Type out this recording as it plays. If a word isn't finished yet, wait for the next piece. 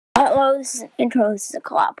Hello, this is an intro. This is a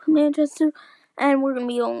collab from Manchester, and we're going to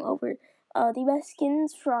be going over the best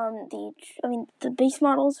skins from the base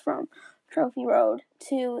models from Trophy Road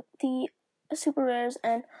to the super rares,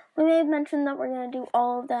 and we may have mentioned that we're going to do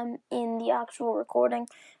all of them in the actual recording,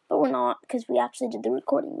 but we're not, because we actually did the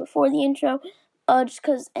recording before the intro, just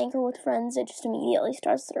because Anchor with Friends, it just immediately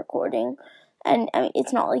starts the recording. And,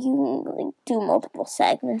 it's not like you can do multiple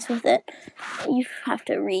segments with it. You have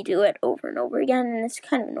to redo it over and over again, and it's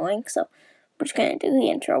kind of annoying, so we're just going to do the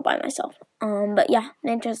intro by myself. But yeah,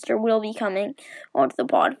 Manchester will be coming onto the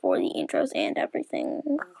pod for the intros and everything,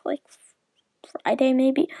 like Friday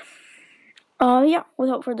maybe. Yeah,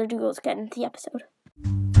 without further ado, let's get into the episode.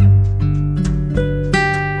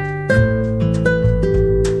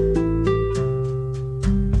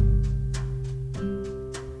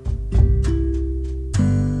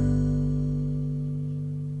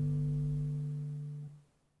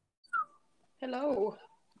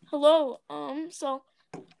 Hello, so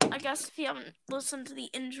I guess if you haven't listened to the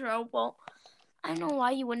intro, well, I don't know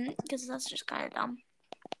why you wouldn't, because that's just kind of dumb.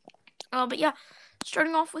 But yeah,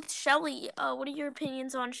 starting off with Shelly, what are your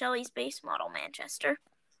opinions on Shelly's base model, Manchester?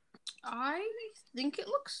 I think it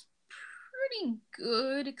looks pretty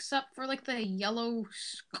good, except for, like, the yellow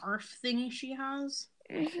scarf thingy she has.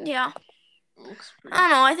 Yeah. It looks I don't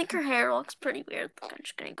know, I think her hair looks pretty weird. I'm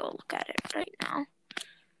just gonna go look at it right now.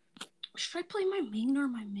 Should I play my main or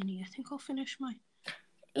my mini? I think I'll finish my...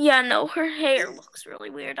 Yeah, no, her hair looks really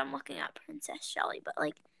weird. I'm looking at Princess Shelly, but,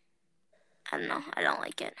 like, I don't know. I don't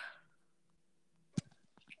like it.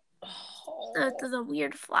 The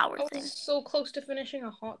weird flower thing. I was so close to finishing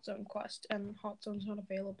a Hot Zone quest, and Hot Zone's not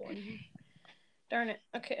available anymore. Darn it.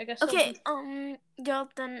 Okay, I guess Okay, yeah,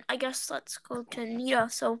 then I guess let's go to Nita.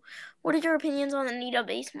 So, what are your opinions on the Nita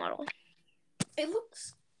base model? It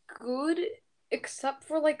looks good, except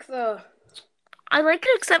for, like, the... I like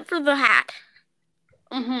it except for the hat.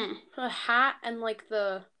 The hat and, like,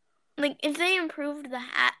 the... Like, if they improved the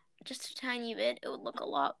hat just a tiny bit, it would look a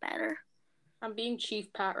lot better. I'm being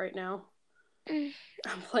Chief Pat right now.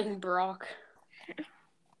 I'm playing Brock.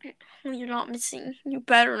 You're not missing. You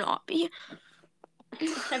better not be.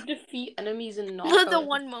 I defeat enemies in knockout. The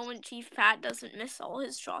one moment Chief Pat doesn't miss all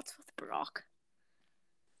his shots with Brock.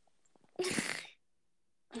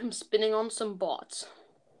 I'm spinning on some bots.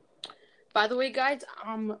 By the way, guys,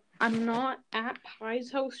 I'm not at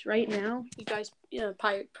Pie's house right now. You guys,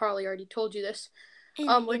 Pie probably already told you this.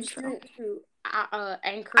 We're just doing it through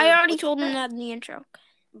Anchor. I already told him that in the intro.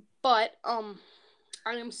 But I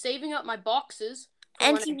am saving up my boxes.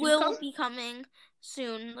 And he will be coming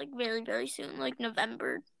soon, like very, very soon, like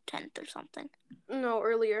November 10th or something. No,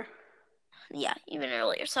 earlier. Yeah, even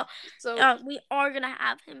earlier. So we are going to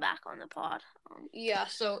have him back on the pod. Yeah,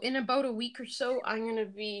 so in about a week or so, I'm going to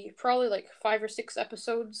be probably like 5 or 6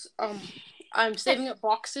 episodes. I'm saving up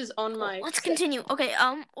boxes on my... Let's continue. Okay,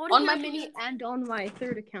 what are on my mini and on my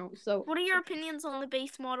third account, so... What are your opinions on the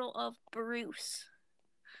base model of Bruce?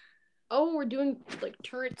 Oh, we're doing, like,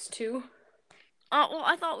 turrets, too? Well,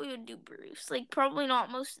 I thought we would do Bruce. Like, probably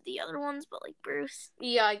not most of the other ones, but, like, Bruce.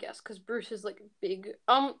 Yeah, I guess, because Bruce is, like, big.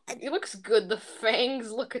 It looks good. The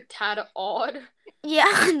fangs look a tad odd.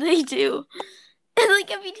 Yeah, they do.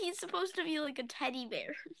 Like, he's supposed to be, like, a teddy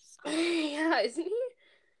bear. So. Yeah, isn't he?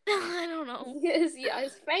 I don't know. Yeah,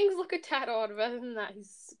 his fangs look a tad odd, but other than that,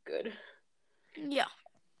 he's good. Yeah.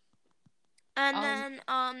 And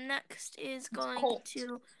then, next is going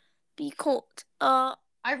to be Colt.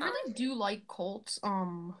 I really do like Colt's,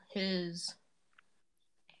 his...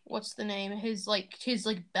 What's the name? His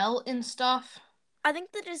belt and stuff. I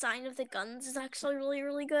think the design of the guns is actually really,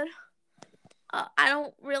 really good. I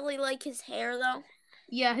don't really like his hair, though.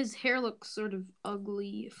 Yeah, his hair looks sort of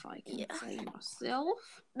ugly, if I can say myself.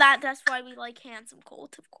 That's why we like Handsome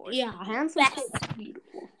Colt, of course. Yeah, Handsome Colt is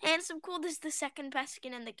beautiful. Handsome Colt is the second best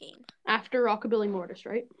skin in the game. After Rockabilly Mortis,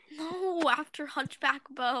 right? No, after Hunchback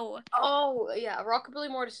Bow. Oh, yeah, Rockabilly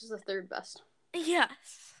Mortis is the third best. Yes,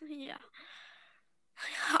 yeah.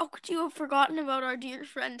 How could you have forgotten about our dear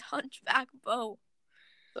friend Hunchback Bow?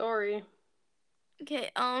 Sorry. Okay,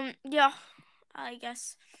 yeah, I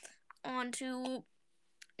guess on to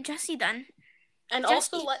Jessie then. And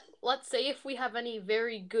Jessie. Also, let's say if we have any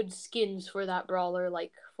very good skins for that brawler,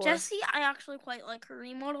 like for... Jessie, I actually quite like her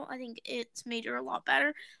remodel. I think it's made her a lot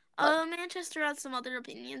better. Manchester has some other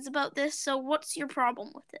opinions about this, so what's your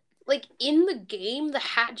problem with it? Like, in the game, the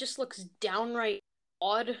hat just looks downright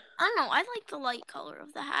odd. I don't know, I like the light color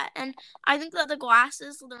of the hat, and I think that the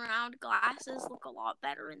round glasses, look a lot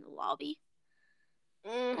better in the lobby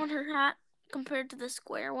on her hat compared to the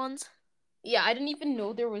square ones. Yeah, I didn't even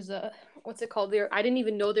know there was a what's it called there. I didn't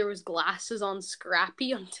even know there was glasses on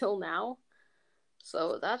Scrappy until now.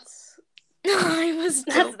 So that's I was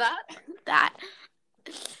that's joking that. that.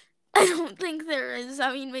 I don't think there is.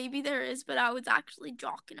 I mean, maybe there is, but I was actually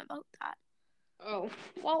joking about that. Oh,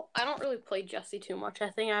 well, I don't really play Jessie too much. I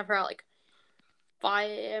think I've heard like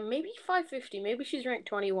maybe 550. Maybe she's ranked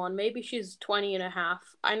 21. Maybe she's 20 and a half.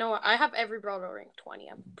 I know I have every brawler ranked 20.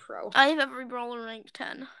 I'm pro. I have every brawler ranked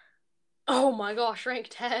 10. Oh my gosh, rank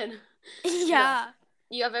 10. Yeah.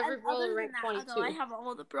 You have every And brawler other than ranked that, 22. though, I have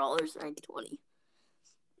all the brawlers ranked 20.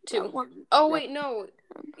 Oh wait, no.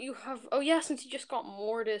 You have since you just got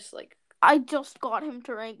Mortis, like I just got him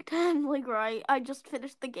to rank 10, like right. I just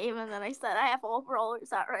finished the game and then I said I have all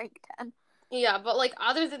brawlers at rank 10. yeah, but like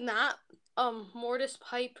other than that, Mortis,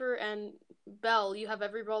 Piper, and Belle, you have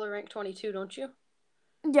every brawler ranked 22, don't you?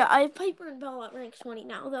 Yeah, I have Piper and Belle at rank 20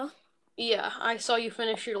 now, though. Yeah, I saw you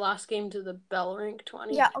finish your last game to the Belle rank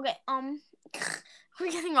 20. Yeah, okay,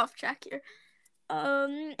 we're getting off track here.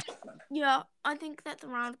 Yeah, I think that the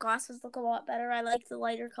round glasses look a lot better. I like the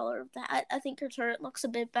lighter color of that. I think her turret looks a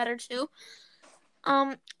bit better, too.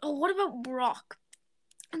 What about Brock?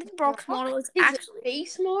 I think Brock's model is actually...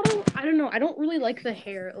 base model? I don't know. I don't really like the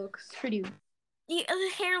hair. It looks pretty... Yeah,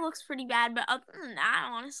 the hair looks pretty bad, but other than that,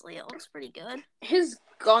 honestly, it looks pretty good. His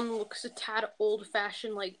gun looks a tad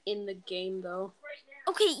old-fashioned, like, in the game, though.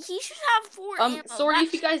 Okay, he should have 4 ammo. Sorry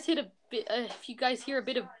if you guys hear a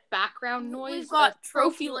bit of background noise. We've got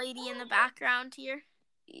Trophy Lady in the background here.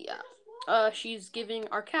 Yeah. She's giving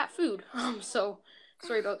our cat food. So,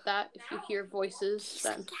 sorry about that if you hear voices. He's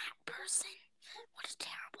a cat person. What a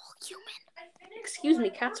terrible human. Excuse me,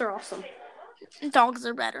 cats are awesome. Dogs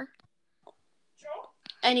are better.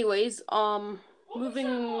 Anyways, moving...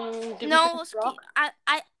 No, I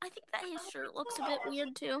think that his shirt looks a bit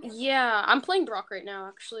weird, too. Yeah, I'm playing Brock right now,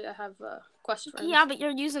 actually. I have quest friends. Yeah, but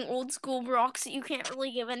you're using old school Brock, so you can't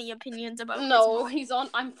really give any opinions about No,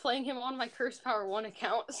 I'm playing him on my Curse Power 1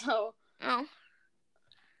 account, so... Oh.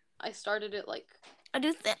 I started it, like... I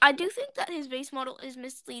do think that his base model is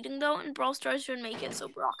misleading, though, and Brawl Stars should make it so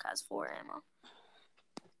Brock has 4 ammo.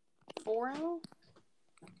 4 ammo?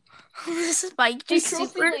 This Spike just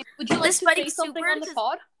super... Would you like to say something on the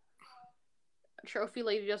pod? Trophy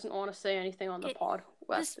Lady doesn't want to say anything on the pod.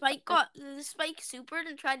 The Spike supered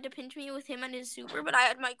and tried to pinch me with him and his super, but I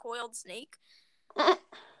had my coiled snake. And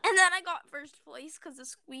then I got first place because a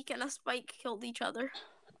Squeak and a Spike killed each other.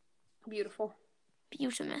 Beautiful.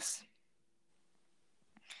 Beautimous.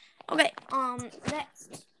 Okay,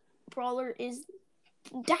 next brawler is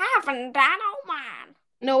Davin Man.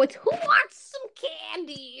 No, it's Who Wants Some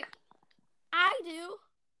Candy? I do.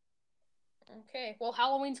 Okay, well,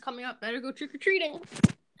 Halloween's coming up. Better go trick-or-treating.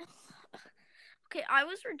 Okay, I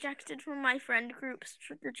was rejected from my friend group's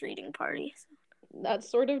trick-or-treating party. So. That's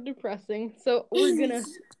sort of depressing. So we're gonna...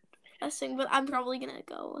 Depressing, but I'm probably gonna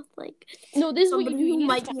go with, like... No, this is what you do. You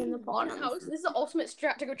might be in the one house. This is the ultimate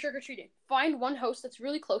strat to go trick-or-treating. Find one house that's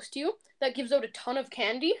really close to you that gives out a ton of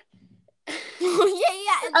candy.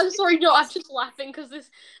 Yeah. I'm sorry, no, I'm just laughing because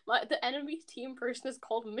the enemy team person is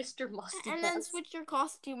called Mr. Musty And then switch your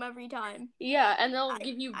costume every time. Yeah, and they'll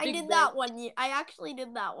give you big that one year. I actually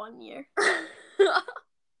did that one year.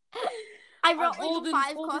 I brought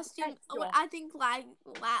like 5 costumes. I think like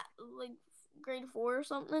grade 4 or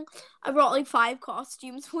something. I brought like 5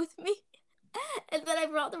 costumes with me. And then I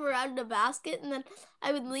brought them around in a basket, and then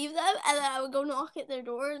I would leave them, and then I would go knock at their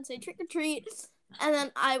door and say trick or treat. And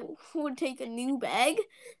then I would take a new bag,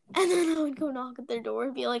 and then I would go knock at their door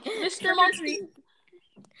and be like, Mr.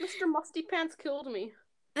 Musty Pants killed me.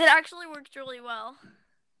 It actually worked really well.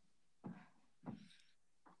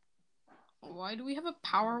 Why do we have a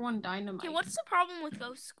Power 1 Dynamite? Okay, what's the problem with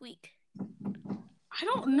Ghost Squeak? I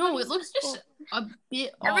don't know. It looks just a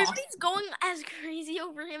bit off. Everybody's going as crazy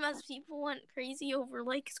over him as people went crazy over,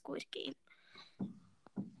 like, Squid Game.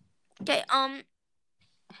 Okay,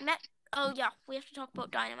 oh yeah, we have to talk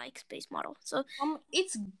about Dynamite's base model. So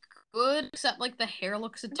it's good, except like the hair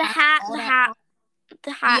looks the hat.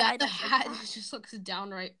 Yeah, the hat just looks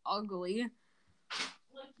downright ugly.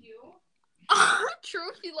 Like you.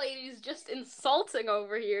 Trophy Lady's just insulting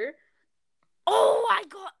over here. Oh, I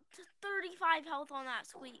got 35 health on that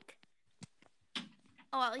Squeak.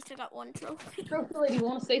 Oh, at least I got 1 trophy. Trophy Lady, you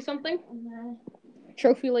want to say something?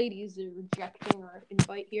 Trophy Lady is rejecting our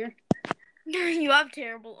invite here. You have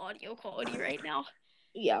terrible audio quality right now.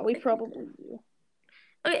 Yeah, we probably do.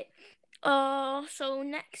 Okay. So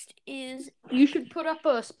next is... You should put up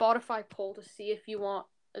a Spotify poll to see if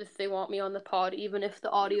they want me on the pod, even if the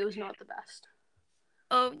audio is not the best.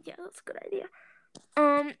 Oh, yeah, that's a good idea.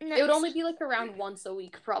 Next... It would only be like around once a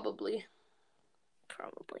week, probably.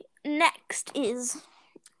 probably. Next is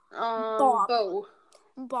Bob.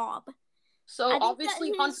 Bo. So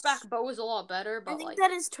obviously Hunchback Bo is a lot better, but I think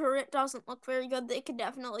that his turret doesn't look very good. They could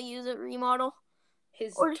definitely use a remodel.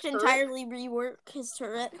 Or just entirely rework his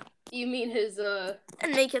turret. You mean his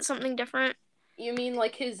and make it something different. You mean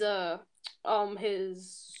like his totem?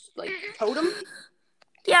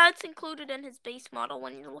 Yeah, it's included in his base model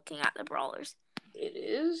when you're looking at the brawlers. It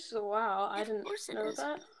is? Wow, I didn't know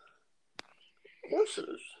that. Of course it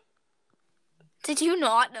is. Did you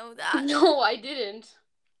not know that? No, I didn't.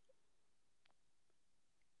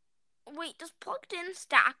 Wait, does Plugged In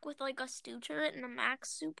stack with like a Stu turret and a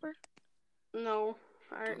Max Super? No.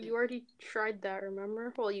 You already tried that,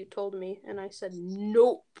 remember? Well, you told me, and I said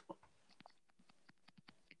nope.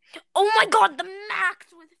 Oh my god, the Max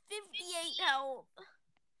with 58 health.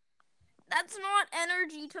 That's not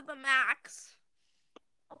energy to the max.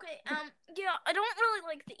 Okay, yeah, I don't really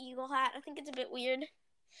like the eagle hat. I think it's a bit weird.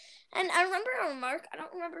 And I remember a remark, I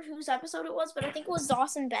don't remember whose episode it was, but I think it was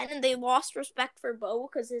Zoss and Ben, and they lost respect for Bo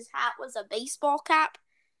because his hat was a baseball cap.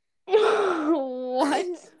 What?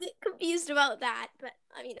 I'm a bit confused about that, but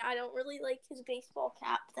I mean, I don't really like his baseball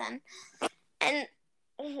cap then. And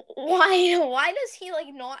why does he like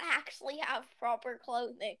not actually have proper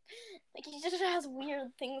clothing? Like he just has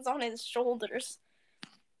weird things on his shoulders.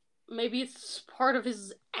 Maybe it's part of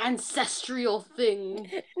his ancestral thing.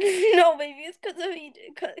 No, maybe it's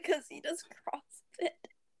because he does CrossFit.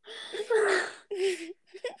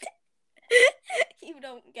 You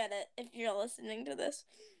don't get it if you're listening to this.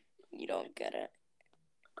 You don't get it.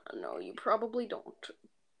 No, you probably don't.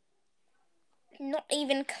 Not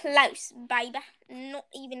even close, baby. Not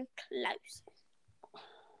even close.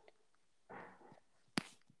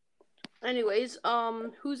 Anyways,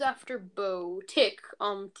 who's after Bo? Tick.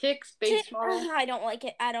 Tick's base model. I don't like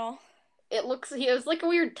it at all. He has like a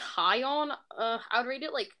weird tie on. I'd rate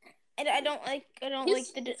it like. I don't like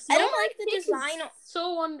the design.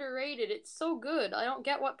 So underrated. It's so good. I don't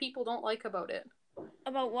get what people don't like about it.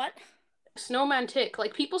 About what? Snowman Tick.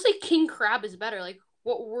 Like people say King Crab is better. Like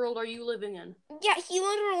what world are you living in? Yeah, he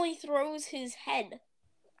literally throws his head.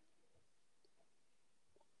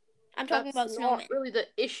 I'm talking about Snowman. That's not really the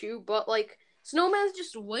issue, but like Snowman's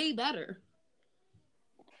just way better.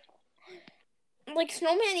 Like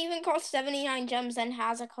Snowman even costs 79 gems and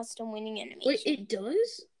has a custom winning animation. Wait, it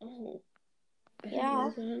does? Oh.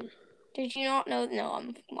 Yeah. Did you not know? No,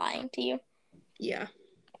 I'm lying to you. Yeah.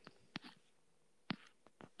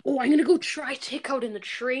 Oh, I'm gonna go try Tick out in the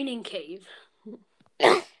training cave.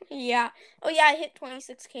 Yeah. Oh yeah, I hit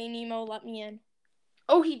 26k. Nemo let me in.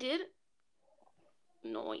 Oh, he did?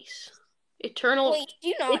 Nice. Eternal. Wait, do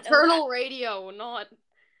you not Eternal Radio, not.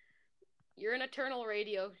 You're an Eternal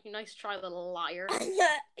Radio. You nice try, little liar.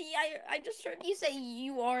 Yeah, I just heard you say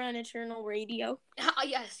you are an Eternal Radio.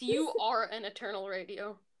 Yes, you are an Eternal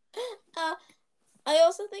Radio. I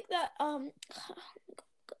also think that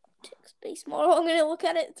Tick's base model. I'm gonna look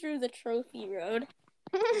at it through the trophy road.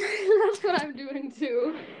 That's what I'm doing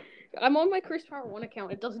too. I'm on my Chris Power 1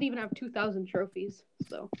 account. It doesn't even have 2,000 trophies,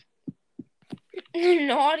 so.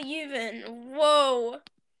 Not even. Whoa.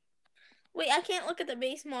 Wait, I can't look at the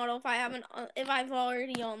base model if I've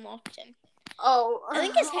already unlocked him. Oh. I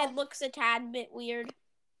think his head looks a tad bit weird.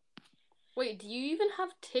 Wait, do you even have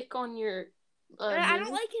Tick on your? I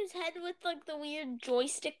don't like his head with like the weird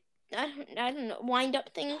joystick. I don't know, wind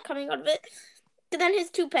up thing coming out of it. But then his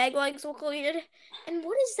two peg legs look weird. And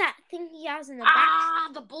what is that thing he has in the back? Ah,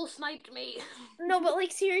 the bull sniped me. No, but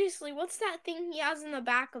like seriously, what's that thing he has in the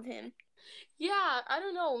back of him? Yeah, I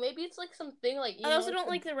don't know. Maybe it's like something like. I also don't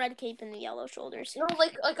like the red cape and the yellow shoulders. You know,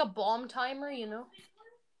 like a bomb timer, you know.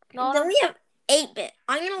 No. Then we have 8-bit.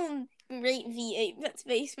 I'm gonna rate V8-bit's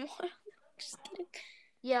base model. Just kidding.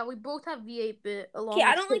 Yeah, we both have V8-bit along. Okay,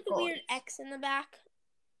 I don't like the weird X in the back.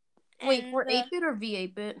 Wait, for 8-bit or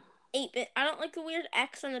V8-bit? 8-bit. I don't like the weird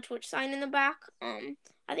X and the Twitch sign in the back.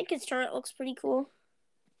 I think his turret looks pretty cool.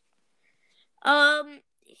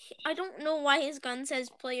 I don't know why his gun says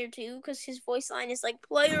player 2, because his voice line is like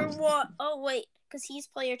player 1. Oh wait, because he's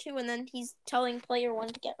player 2 and then he's telling player 1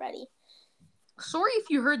 to get ready. Sorry if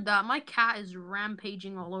you heard that. My cat is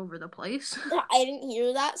rampaging all over the place. I didn't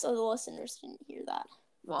hear that, so the listeners didn't hear that.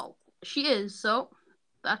 Well, she is, so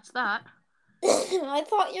that's that. I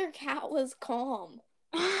thought your cat was calm.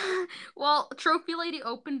 Well, Trophy Lady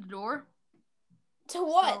opened the door. To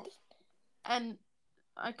what? So, and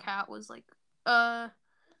a cat was like,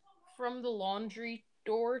 from the laundry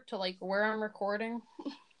door to like where I'm recording.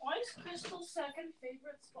 Why is Crystal's second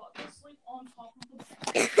favorite spot to sleep on top of the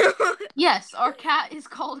bed? Yes, our cat is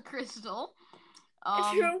called Crystal.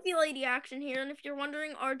 Trophy Lady action here, and if you're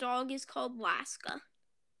wondering, our dog is called Laska.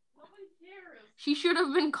 She should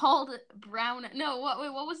have been called Brown. No, what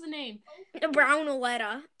was the name?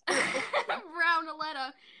 Brownaletta.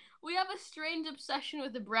 Brownaletta. We have a strange obsession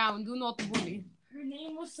with the brown. Do not worry. Her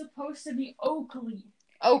name was supposed to be Oakley.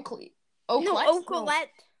 Oakley. No, Oaklet? Oaklette.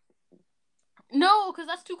 No, because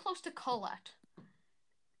that's too close to Colette.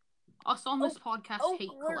 Us on this podcast hate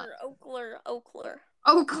Colette. Oakler. Oakler.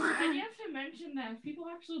 And you have to mention that if people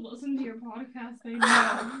actually listen to your podcast, they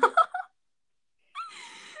know.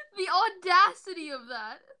 The audacity of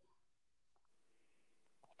that.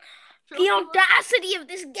 The audacity of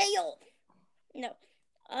this Gale. No.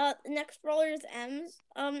 Next brawler is Ems.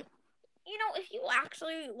 If you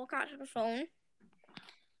actually look at her phone,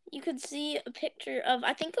 you could see a picture of,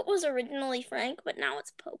 I think it was originally Frank, but now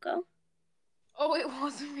it's Poco. Oh, it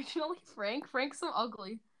was originally Frank? Frank's so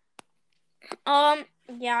ugly.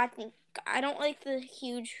 Yeah, I don't like the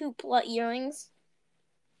huge hoopla earrings.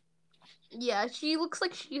 Yeah, she looks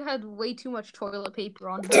like she had way too much toilet paper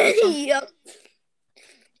on her. Yep.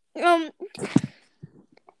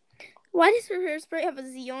 Why does her hairspray have a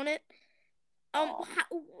Z on it?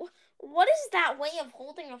 What is that way of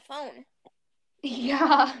holding a phone?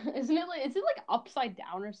 Yeah, is it like upside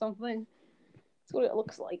down or something? That's what it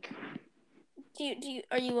looks like.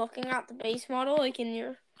 Are you looking at the base model like in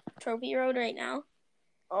your trophy road right now?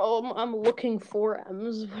 I'm looking for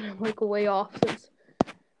M's, but I'm like way off since.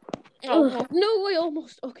 Oh, No, I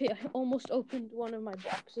almost opened one of my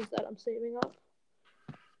boxes that I'm saving up.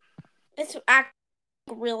 It's actually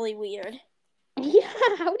really weird. Yeah,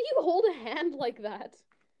 how do you hold a hand like that?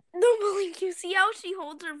 No, but you see how she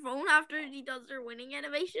holds her phone after she does her winning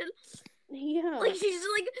animation? Yeah. Like, she's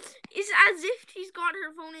like, it's as if she's got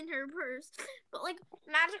her phone in her purse. But, like,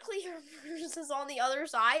 magically her purse is on the other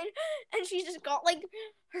side. And she just got, like,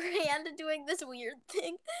 her hand doing this weird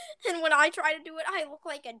thing. And when I try to do it, I look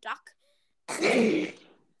like a duck.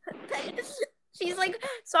 She's, like,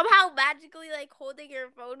 somehow magically, like, holding her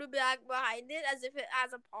phone back behind it as if it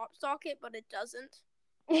has a pop socket, but it doesn't.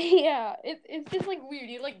 Yeah, it's just, like, weird.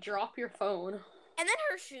 You, like, drop your phone. And then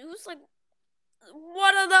her shoes, like,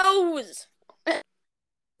 what are those?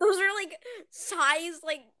 Those are, like, size,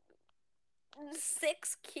 like,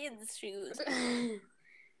 6 kids' shoes.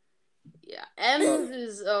 Yeah, Ems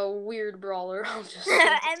is a weird brawler. Ems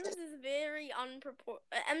is very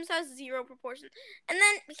Ems has zero proportion. And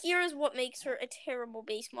then here is what makes her a terrible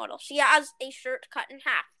base model. She has a shirt cut in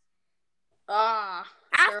half.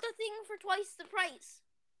 Half the thing for twice the price.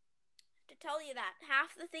 To tell you that.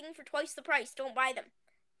 Half the thing for twice the price. Don't buy them.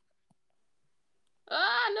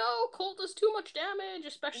 No, Colt does too much damage,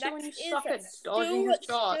 especially when you suck at dodging his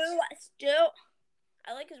shots. Still.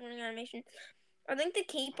 I like his winning animation. I think the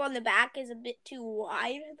cape on the back is a bit too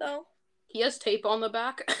wide, though. He has tape on the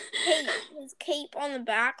back. His cape on the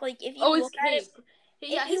back, like, if you look at it...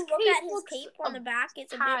 Yeah, if you look at his cape on the back,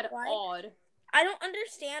 it's a bit wide. Odd. I don't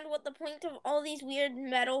understand what the point of all these weird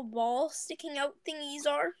metal balls sticking out thingies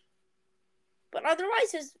are. But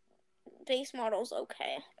otherwise, his base model's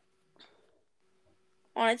okay.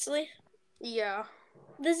 Honestly. Yeah.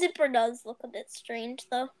 The zipper does look a bit strange,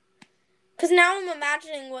 though. Because now I'm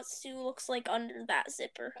imagining what Stu looks like under that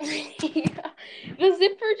zipper. Yeah. The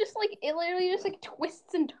zipper just, like, it literally just, like,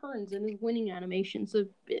 twists and turns in his winning animation's a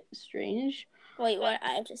bit strange. Wait, what?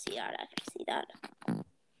 I have to see that.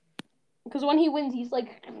 Because when he wins, he's,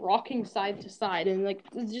 like, rocking side to side, and, like,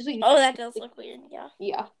 it's just, like... Oh, that does look weird, yeah.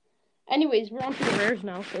 Yeah. Anyways, we're on to the rares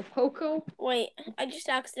now, so Poco. Wait, I just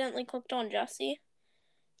accidentally clicked on Jessie.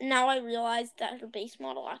 Now I realized that her base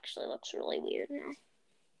model actually looks really weird now.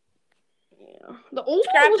 Yeah. The old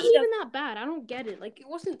one wasn't even that bad. I don't get it. Like, it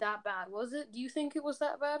wasn't that bad, was it? Do you think it was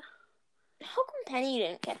that bad? How come Penny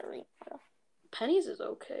didn't get a remodel? Penny's is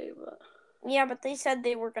okay, but... Yeah, but they said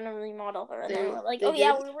they were going to remodel her. And they were like, oh, did?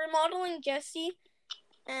 yeah, we're remodeling Jessie.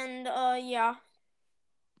 And, yeah.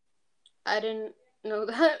 I didn't know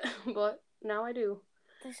that, but now I do.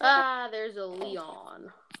 There's a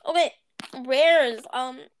Leon. Okay, rares.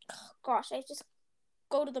 Gosh, I just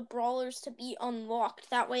go to the brawlers to be unlocked.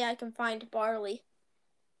 That way I can find Barley.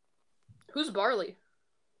 Who's Barley?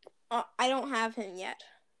 I don't have him yet.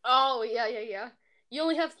 Oh, yeah. You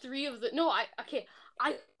only have 3 of the... No, I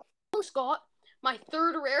almost got my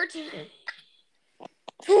 3rd rare today.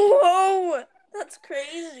 Whoa! That's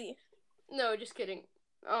crazy. No, just kidding.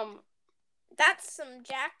 That's some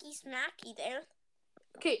Jackie Smacky there.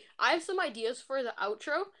 Okay, I have some ideas for the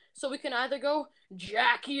outro, so we can either go,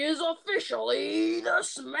 Jackie is officially the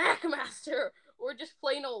Smack Master, or just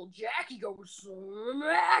plain old Jackie goes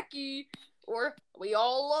smacky, or we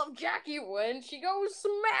all love Jackie when she goes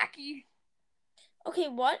smacky. Okay,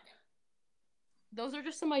 what? Those are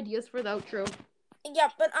just some ideas for the outro. Yeah,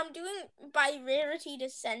 but I'm doing by rarity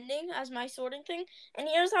descending as my sorting thing. And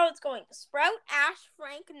here's how it's going. Sprout, Ash,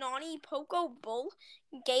 Frank, Nani, Poco, Bull,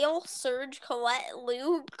 Gale, Surge, Colette,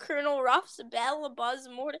 Lou, Colonel Ruffs, Belle, Buzz,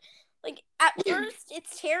 Mort. Like, at first,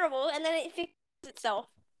 it's terrible, and then it fixes itself.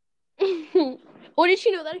 Or did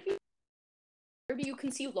you know that if you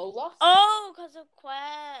can see Lola? Oh, because of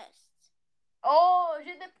quests. Oh,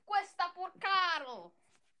 je te cuesta por caro.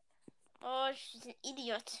 Oh, she's an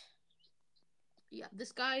idiot. Yeah,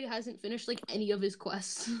 this guy hasn't finished, like, any of his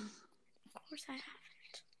quests. Of course I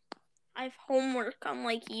haven't. I have homework,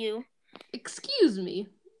 unlike you. Excuse me.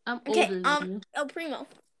 I'm older than you. El Primo.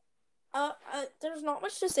 There's not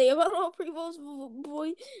much to say about El Primo's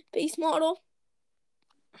boy base model.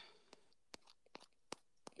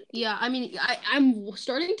 Yeah, I mean, I'm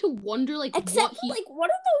starting to wonder, like, Except for, like, what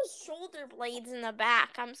are those shoulder blades in the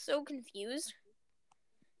back? I'm so confused.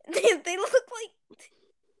 They look like...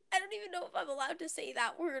 I don't even know if I'm allowed to say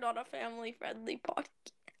that word on a family-friendly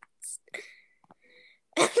podcast.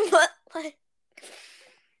 But, like...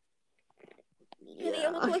 Yeah. They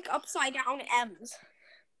look like upside-down M's.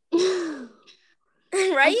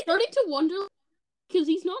 Right? I'm starting to wonder, because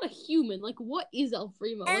he's not a human. Like, what is El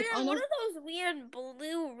Primo? And like, then what are those weird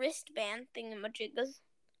blue wristband thingamajiggas?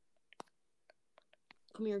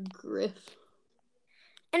 Come here, Griff.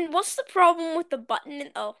 And what's the problem with the button?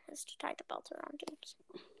 Oh, it's to tie the belt around James.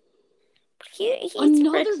 He's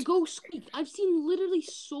another ripped. ghost squeak. I've seen literally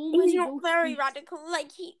so many. He's not ghost very squeaks. radical.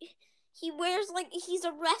 Like he wears like he's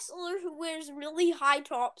a wrestler who wears really high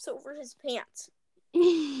tops over his pants.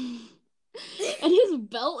 And his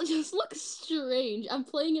belt just looks strange. I'm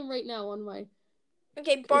playing him right now on my.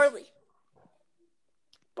 Okay, Barley.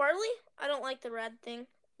 Barley? I don't like the red thing.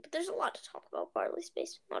 But there's a lot to talk about Barley's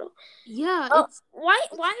base model. Yeah, it's... Why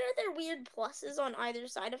are there weird pluses on either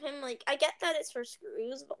side of him? Like, I get that it's for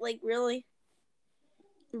screws, but, like, really?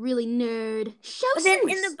 Really nerd. Show but some then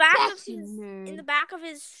respect, in the back of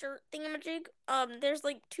his shirt thingamajig, there's,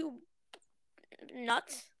 like, 2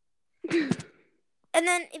 nuts. And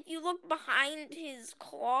then if you look behind his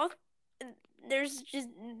cloth, there's just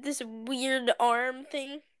this weird arm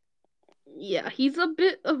thing. Yeah, he's a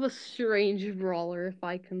bit of a strange brawler, if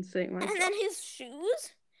I can say myself. And then his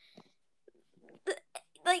shoes,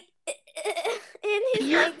 like, and his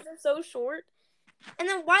legs are so short. And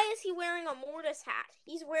then why is he wearing a Mortis hat?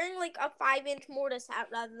 He's wearing, like, a 5-inch Mortis hat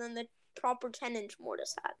rather than the proper 10-inch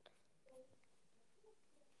Mortis hat.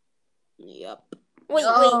 Yep. Wait,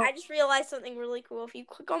 I just realized something really cool. If you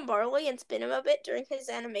click on Barley and spin him a bit during his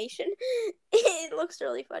animation, it looks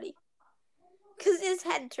really funny. Because his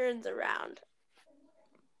head turns around.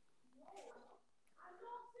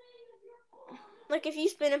 Like, if you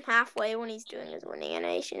spin him halfway when he's doing his winning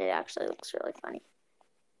animation, it actually looks really funny.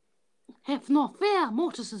 Have no fear,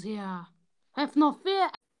 Mortis is here. Have no fear.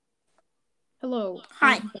 Hello.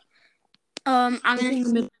 Hi. I'm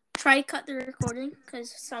gonna try to cut the recording,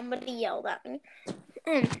 because somebody yelled at me.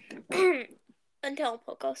 Until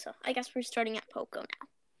Poco, so I guess we're starting at Poco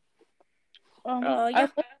now. Yeah.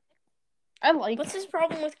 I like. What's his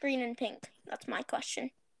problem with green and pink? That's my question.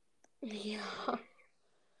 Yeah.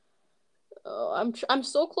 Oh, I'm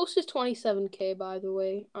so close to 27K, by the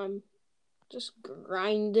way. I'm just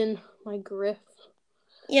grinding my Griff.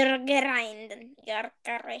 You're grinding your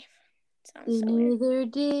Griff. Sounds so weird. Another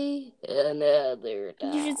day, another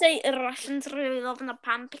day. You should say Russians really loving a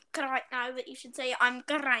pan picker right now, but you should say I'm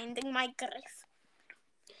grinding my Griff.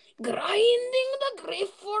 Grinding the Griff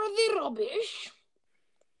for the rubbish.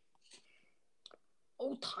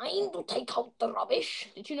 Oh, time to take out the rubbish.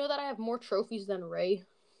 Did you know that I have more trophies than Ray?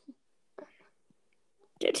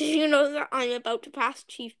 Did you know that I'm about to pass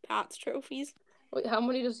Chief Pat's trophies? Wait, how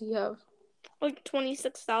many does he have? Like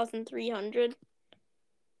 26,300.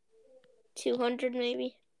 200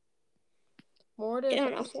 maybe. More than... I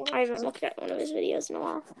don't know. I haven't looked at one of his videos in a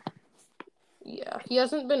while. Yeah, he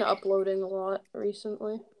hasn't been uploading a lot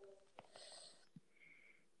recently.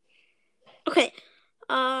 Okay.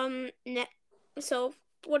 So,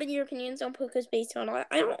 what are your opinions on Poco's base model?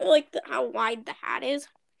 I don't like how wide the hat is.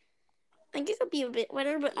 I think it could be a bit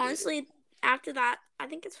better, but honestly, after that, I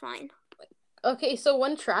think it's fine. Okay, so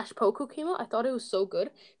when Trash Poco came out, I thought it was so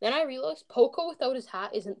good. Then I realized Poco without his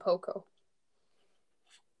hat isn't Poco.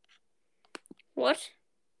 What?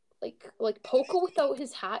 Like Poco without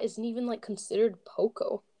his hat isn't even, like, considered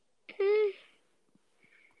Poco. I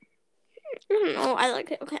don't know. I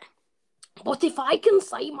like it. Okay. But if I can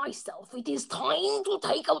say myself, it is time to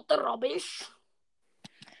take out the rubbish.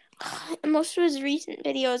 Most of his recent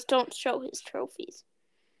videos don't show his trophies.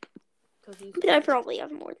 But I probably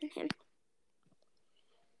have more than him.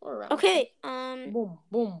 Around. Okay, Boom,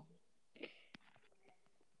 boom.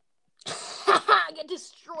 Get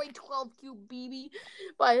destroyed 12 cube BB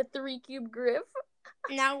by a 3 cube Griff.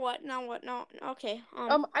 Now what? No. Okay.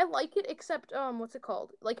 I like it, except what's it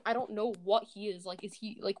called? Like, I don't know what he is. Like, is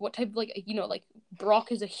he like what type of like like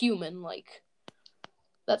Brock is a human, like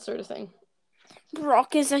that sort of thing.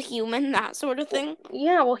 Brock is a human, that sort of thing.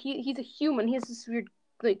 Yeah, well, he's a human. He has this weird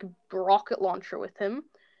like rocket launcher with him,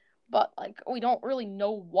 but like we don't really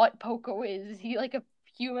know what Poco is. Is he like a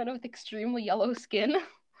human with extremely yellow skin?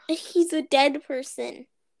 He's a dead person.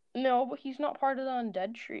 No, but he's not part of the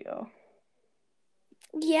undead trio.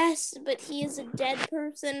 Yes, but he is a dead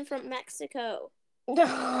person from Mexico.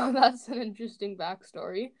 That's an interesting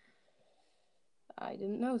backstory. I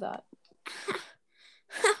didn't know that.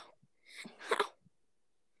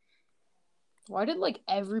 Why did like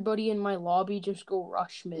everybody in my lobby just go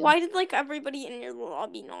rush mid? Why did like everybody in your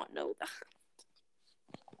lobby not know that?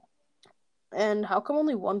 And how come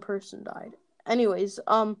only one person died? Anyways,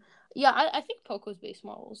 yeah, I think Poco's base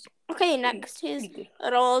models. Okay, next is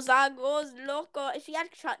Rosa Goes Loco. If she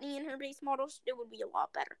had Chutney in her base models, it would be a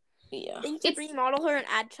lot better. Yeah. They need to remodel her and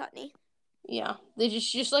add Chutney. Yeah. They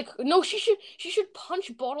just like no, she should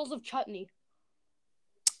punch bottles of Chutney.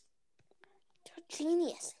 They're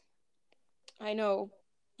genius. I know.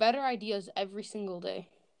 Better ideas every single day.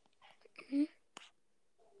 Mm-hmm.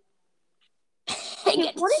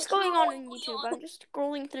 What is going on in YouTube? I'm just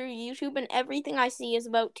scrolling through YouTube and everything I see is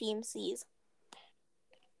about Team C's.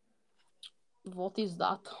 What is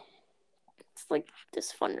that? It's like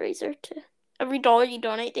this fundraiser to every $1 you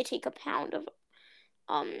donate, they take a pound of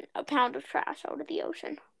trash out of the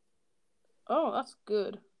ocean. Oh, that's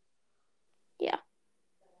good. Yeah.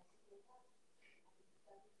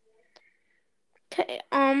 Okay,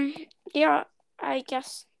 yeah, I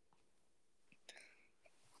guess.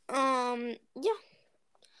 Yeah.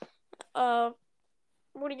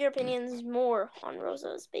 What are your opinions more on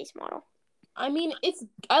Rosa's base model? I mean,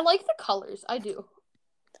 I like the colors. I do.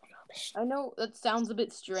 I know that sounds a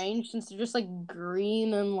bit strange since they're just like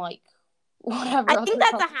green and like whatever. I think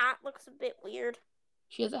that the hat looks a bit weird.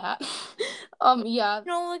 She has a hat. Yeah.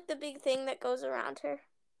 Like the big thing that goes around her.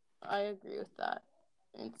 I agree with that.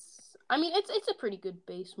 It's a pretty good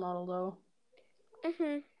base model though.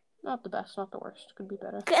 Mhm. Not the best, not the worst. Could be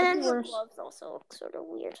better. And her gloves also look sort of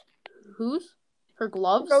weird. Whose? Her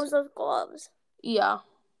gloves? Rosa's gloves. Yeah.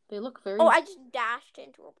 They look very... Oh, I just dashed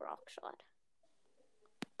into a Brock shot.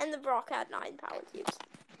 And the Brock had 9 power cubes.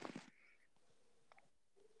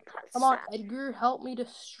 Come on, Edgar, help me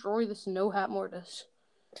destroy this no-hat Mortis.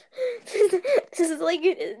 This is like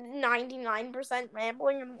 99%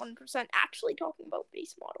 rambling and 1% actually talking about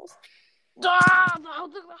base models. How come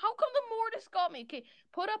the Mortis got me? Okay,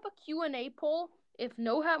 put up a Q&A poll if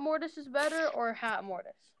no-hat Mortis is better or hat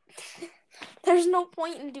Mortis. There's no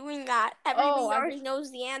point in doing that. Everybody already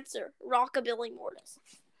knows the answer. Rockabilly Mortis.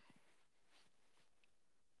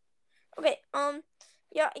 Okay,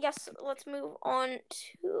 yeah, I guess let's move on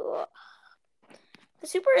to the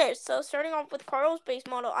Super Rares. So starting off with Carl's base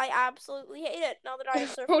model, I absolutely hate it now that I have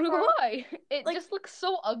Surfer So do Carl. I. It just looks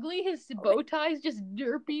so ugly. His bow tie is just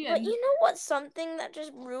derpy. But you know what's something that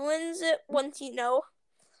just ruins it once you know?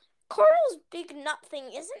 Carl's big nut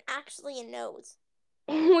thing isn't actually a nose.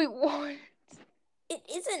 Wait, what? It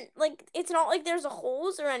isn't. Like, it's not like there's a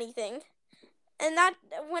hose or anything. And that,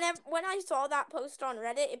 when I saw that post on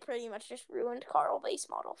Reddit, it pretty much just ruined Carl base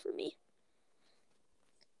model for me.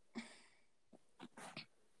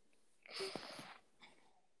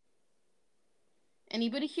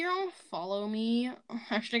 Anybody here want to follow me?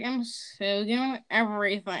 Hashtag I'm so good at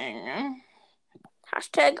everything.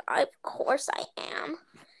 Hashtag of course I am.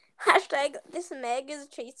 Hashtag this Meg is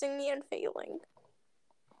chasing me and failing.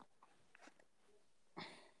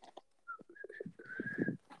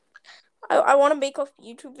 I want to make a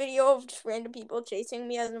YouTube video of just random people chasing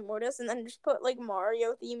me as a Mortis and then just put like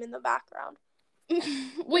Mario theme in the background.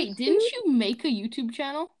 Wait, didn't you make a YouTube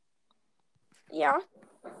channel? Yeah.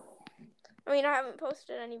 I mean, I haven't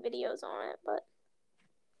posted any videos on it, but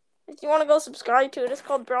if you want to go subscribe to it, it's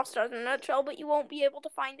called Brawl Stars in a Nutshell, but you won't be able to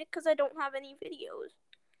find it because I don't have any videos.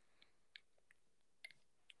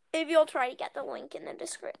 Maybe I'll try to get the link in the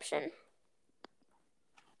description.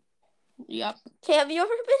 Yep. Okay, have you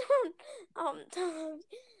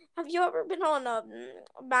ever been on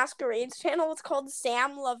Masquerade's channel? It's called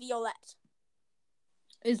Sam La Violette.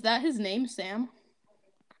 Is that his name, Sam?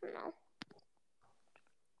 I don't know.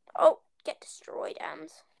 Oh, get destroyed,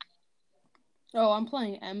 Ems. Oh, I'm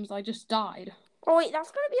playing Ems. I just died. Oh, wait,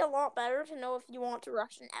 that's going to be a lot better to know if you want to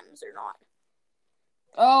rush an Ems or not.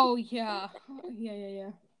 Oh, yeah.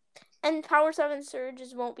 Yeah. And Power 7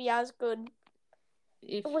 Surges won't be as good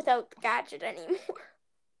without the gadget anymore.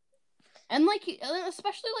 And, like,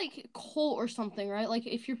 especially, like, Colt or something, right? Like,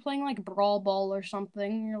 if you're playing, like, Brawl Ball or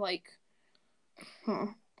something, you're like, huh.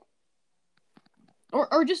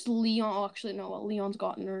 Or just Leon. Oh, actually, no, Leon's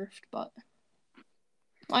got nerfed, but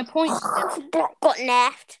my point Brock got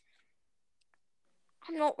nerfed.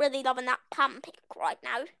 I'm not really loving that pump pick right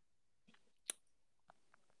now.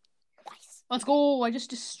 Nice. Let's go. I just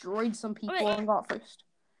destroyed some people and got first.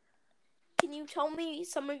 Can you tell me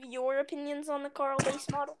some of your opinions on the Carl base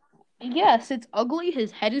model? Yes, it's ugly.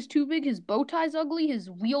 His head is too big. His bow tie's ugly. His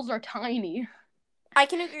wheels are tiny. I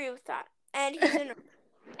can agree with that. And he's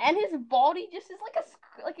and his body just is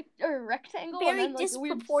like a rectangle. Very and then, like,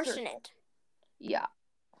 disproportionate. Yeah.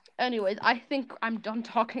 Anyways, I think I'm done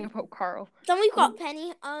talking about Carl. Then we've got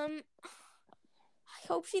Penny. I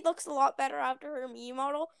hope she looks a lot better after her Mii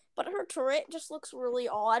model, but her turret just looks really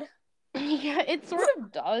odd. Yeah, it sort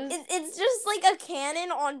of does. It's just like a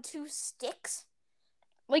cannon on two sticks.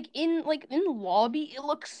 Like in lobby,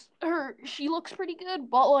 she looks pretty good,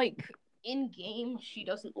 but like in game, she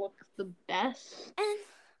doesn't look the best.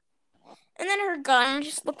 And then her gun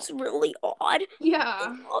just looks really odd.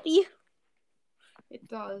 Yeah, in lobby. It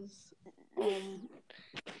does. There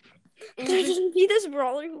should be this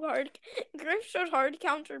brawler who Griff should hard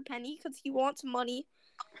counter Penny because he wants money.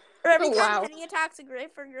 Or every time Penny attacks a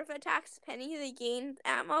Griff or Griff attacks Penny, they gain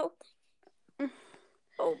ammo.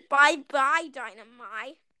 Oh, bye-bye,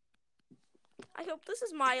 Dynamite. I hope this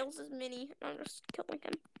is Miles' mini. I'm just killing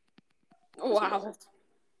him. Wow.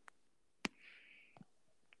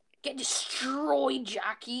 Get destroyed,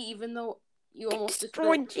 Jackie, even though you almost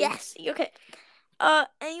destroyed Jesse. Okay.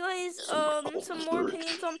 Anyways, some more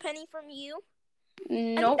opinions on Penny from you?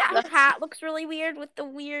 Nope. That hat looks really weird with the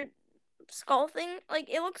weird skull thing. Like,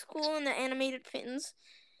 it looks cool in the animated pins.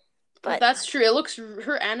 But that's true. It looks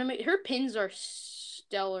her pins are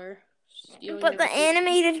stellar. But the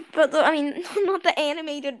animated, not the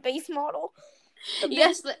animated base model.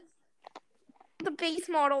 The base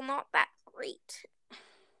model not that great.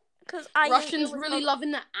 Because Russians really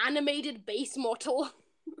loving the animated base model.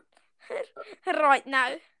 Right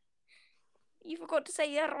now. You forgot to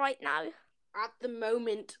say right now. At the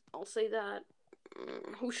moment, I'll say that.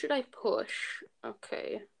 Who should I push?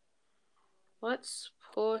 Okay. Let's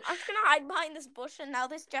push. I'm just gonna hide behind this bush, and now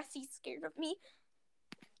this Jesse's scared of me.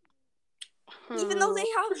 Even though they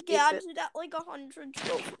have gadget at like 100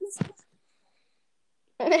 trophies.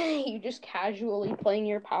 You just casually playing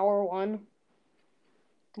your power 1.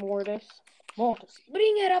 Mortis.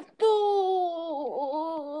 Bring it up,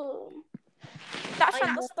 boom! That's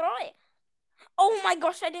a destroy. Oh my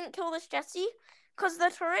gosh, I didn't kill this Jesse. Because the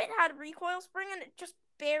turret had recoil spring and it just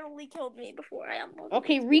barely killed me before I unloaded.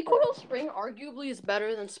 Okay, recoil spring arguably is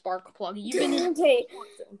better than spark plug. Okay.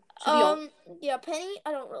 Yeah, Penny,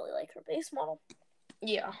 I don't really like her base model.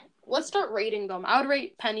 Yeah. Let's start rating them. I would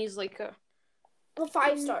rate Penny's like a...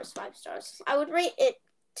 5 stars, 5 stars. I would rate it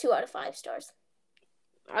 2 out of 5 stars.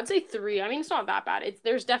 I'd say 3. I mean, it's not that bad.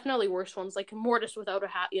 There's definitely worse ones, like Mortis without a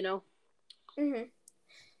hat, you know? Mm-hmm.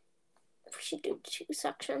 We should do 2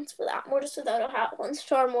 sections for that. Mortis without a hat, 1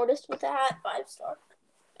 star. Mortis with a hat, 5 star.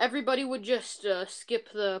 Everybody would just skip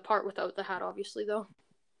the part without the hat, obviously, though.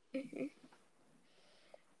 Mm-hmm.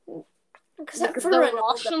 Except for the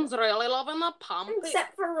Russians really loving the pump.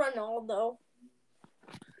 Except for Ronaldo.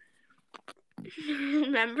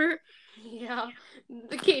 Remember? Yeah.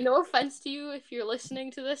 Okay, no offense to you if you're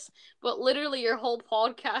listening to this, but literally your whole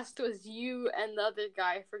podcast was you and the other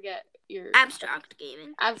guy. I forget your... Abstract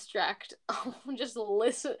Gaming. Abstract. Just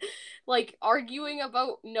listen. Like, arguing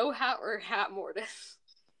about no hat or hat Mortis.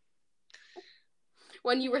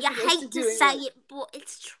 When you were supposed to I hate to say it, but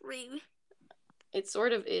it's true. It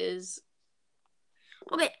sort of is.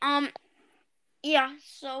 Okay, yeah,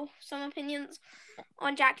 so some opinions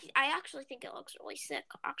on Jackie. I actually think it looks really sick,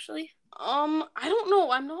 actually. I don't know.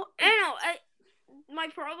 I don't know. My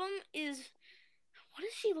problem is, what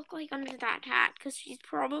does she look like under that hat? Because she's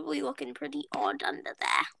probably looking pretty odd under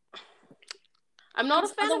there. I'm not a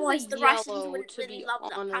fan of the yellow, to be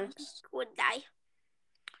honest. Would they?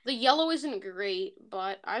 The yellow isn't great,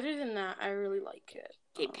 but other than that, I really like it.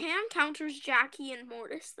 Okay, Pam counters Jackie and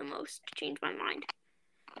Mortis the most to change my mind.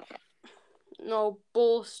 No,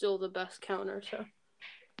 Bull's still the best counter, so.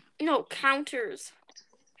 No, counters.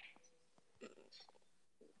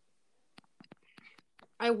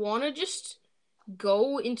 I want to just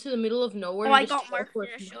go into the middle of nowhere. Oh, I got marked in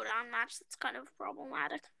a showdown match. That's kind of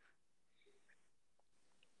problematic.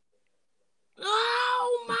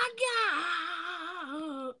 Oh my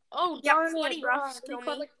god! Oh, darn it. He got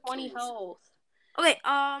like 20 health. Okay,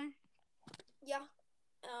 yeah.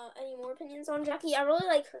 Any more opinions on Jackie? I really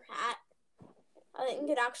like her hat. I think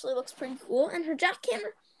it actually looks pretty cool. And her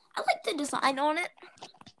jackhammer, I like the design on it.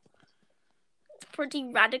 It's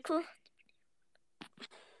pretty radical.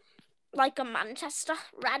 Like a Manchester.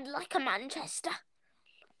 Rad like a Manchester.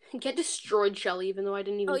 Get destroyed, Shelly, even though I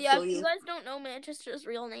didn't even if kill you guys don't know, Manchester's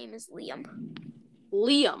real name is Liam.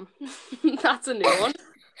 Liam. That's a new one.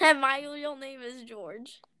 And my real name is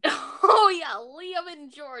George. Oh, yeah, Liam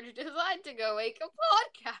and George decided to go make a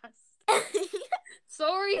podcast.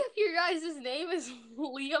 Sorry if your guys' name is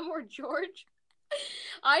Liam or George.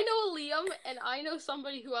 I know Liam, and I know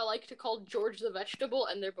somebody who I like to call George the Vegetable,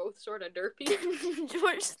 and they're both sort of derpy.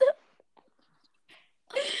 George the...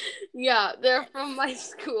 Yeah, they're from my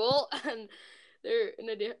school, and they're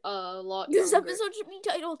in a lot This younger. episode should be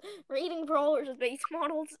titled Rating Brawlers with Base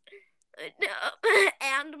Models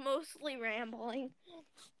and Mostly Rambling.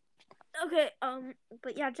 Okay,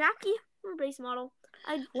 but yeah, Jackie, her base model.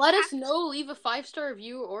 Let us know, leave a 5-star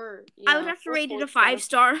review, or I would have to rate it a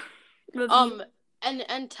 5-star review.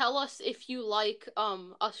 And tell us if you like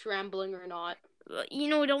us rambling or not.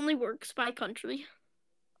 It only works by country.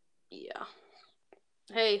 Yeah.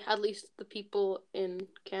 Hey, at least the people in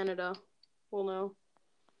Canada will know.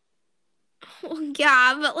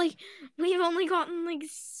 Yeah, but we've only gotten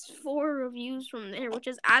 4 reviews from there, which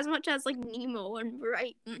is as much as Nemo and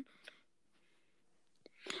Brighton.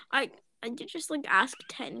 I did just ask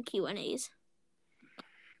 10 Q&As.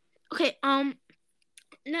 Okay,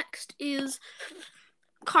 next is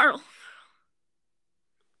Carl.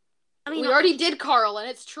 We already did Carl, and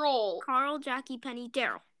it's Troll. Carl, Jackie, Penny,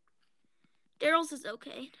 Daryl. Daryl's is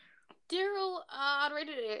okay. Daryl, I'd rate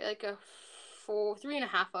it a 3.5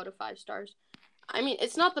 out of 5 stars. I mean,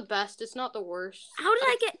 it's not the best, it's not the worst. How did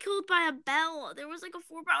I get killed by a Bell? There was a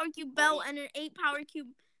 4-power cube Bell and an 8-power cube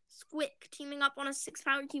Squick teaming up on a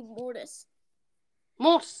 6-power cube Mortis.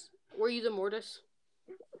 Were you the Mortis?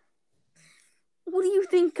 What do you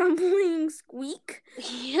think? I'm playing Squeak?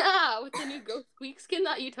 Yeah, with the new Ghost Squeak skin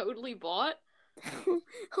that you totally bought.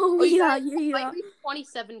 Yeah. Might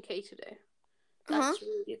reach 27k today. That's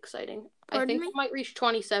really exciting. I think it might reach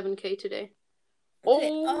 27k today.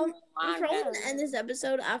 Okay, I'm probably gonna end this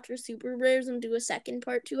episode after Super Rares and do a second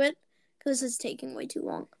part to it, because this is taking way too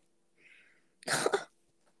long.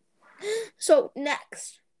 So,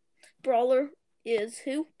 next brawler is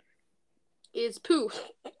who? Is Pooh.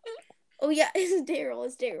 Oh yeah, it's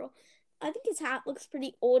Daryl. I think his hat looks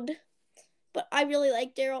pretty odd, but I really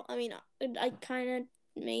like Daryl. I mean, I kind of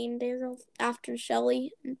main Daryl after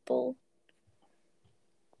Shelly and Bull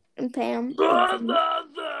and Pam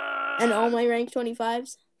and all my rank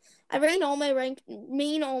 25s. I main all my rank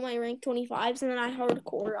 25s, and then I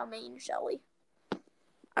hardcore on main Shelly.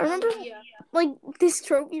 I remember, this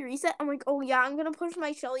trophy reset, I'm like, oh yeah, I'm gonna push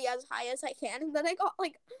my Shelly as high as I can, and then I got,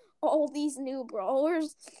 all these new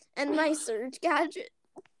brawlers and my Surge gadget.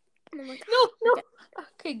 And I'm like, no.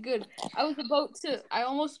 Okay, good. I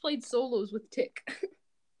almost played solos with Tick.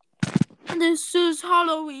 This is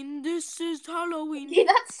Halloween. Yeah,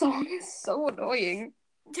 that song is so annoying.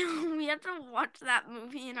 We have to watch that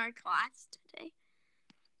movie in our class today.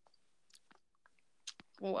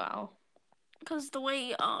 Wow. Because the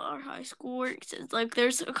way our high school works is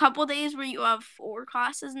there's a couple days where you have 4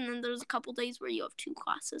 classes, and then there's a couple days where you have 2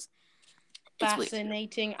 classes.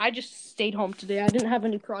 Fascinating. I just stayed home today. I didn't have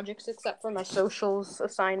any projects except for my socials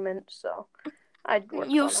assignment, so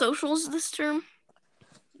You have socials this term?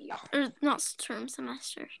 Yeah. Or not term,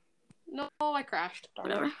 semester. No, I crashed.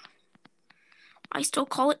 Whatever. I still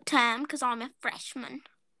call it term because I'm a freshman.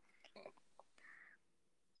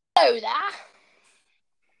 Hello there.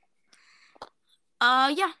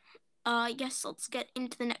 Yeah. I guess let's get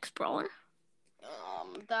into the next brawler.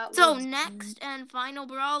 Next and final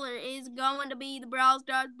brawler is going to be the Brawl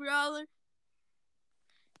Stars brawler,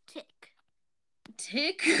 Tick.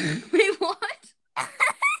 Tick? Wait, what?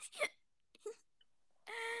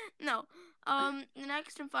 No. The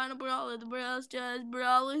next and final brawler, the Brawl Stars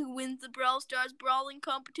brawler who wins the Brawl Stars brawling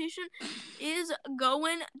competition, is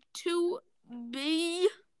going to be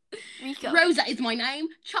Rico. Rosa is my name.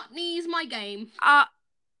 Chutney is my game. I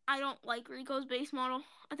don't like Rico's base model.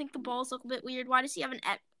 I think the balls look a bit weird. Why does he have an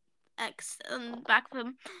X on the back of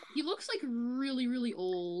him? He looks really, really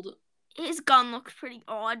old. His gun looks pretty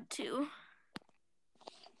odd, too.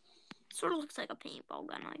 Sort of looks like a paintball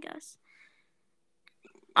gun, I guess.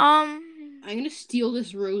 I'm gonna steal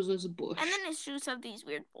this Rosa's bush. And then his shoes have these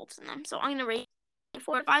weird bolts in them. So I'm gonna rate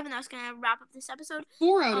 4 out of 5, and that's gonna wrap up this episode.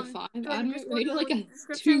 4 out of 5. I'd rate it like a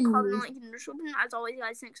 2. As always,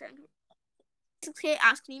 guys, thanks. 6K,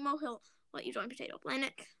 ask Nemo. He'll let you join Potato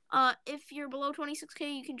Planet. If you're below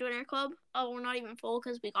 26K, you can join our club. We're not even full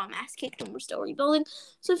because we got mass kicked and we're still rebuilding.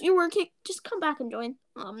 So if you were kicked, just come back and join.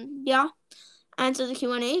 Yeah. Answer the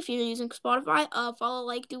Q&A if you're using Spotify. Follow,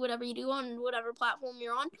 like, do whatever you do on whatever platform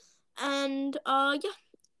you're on. And, yeah.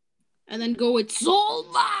 And then go with Soul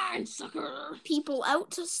Mine, sucker! People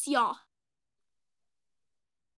out. Yeah.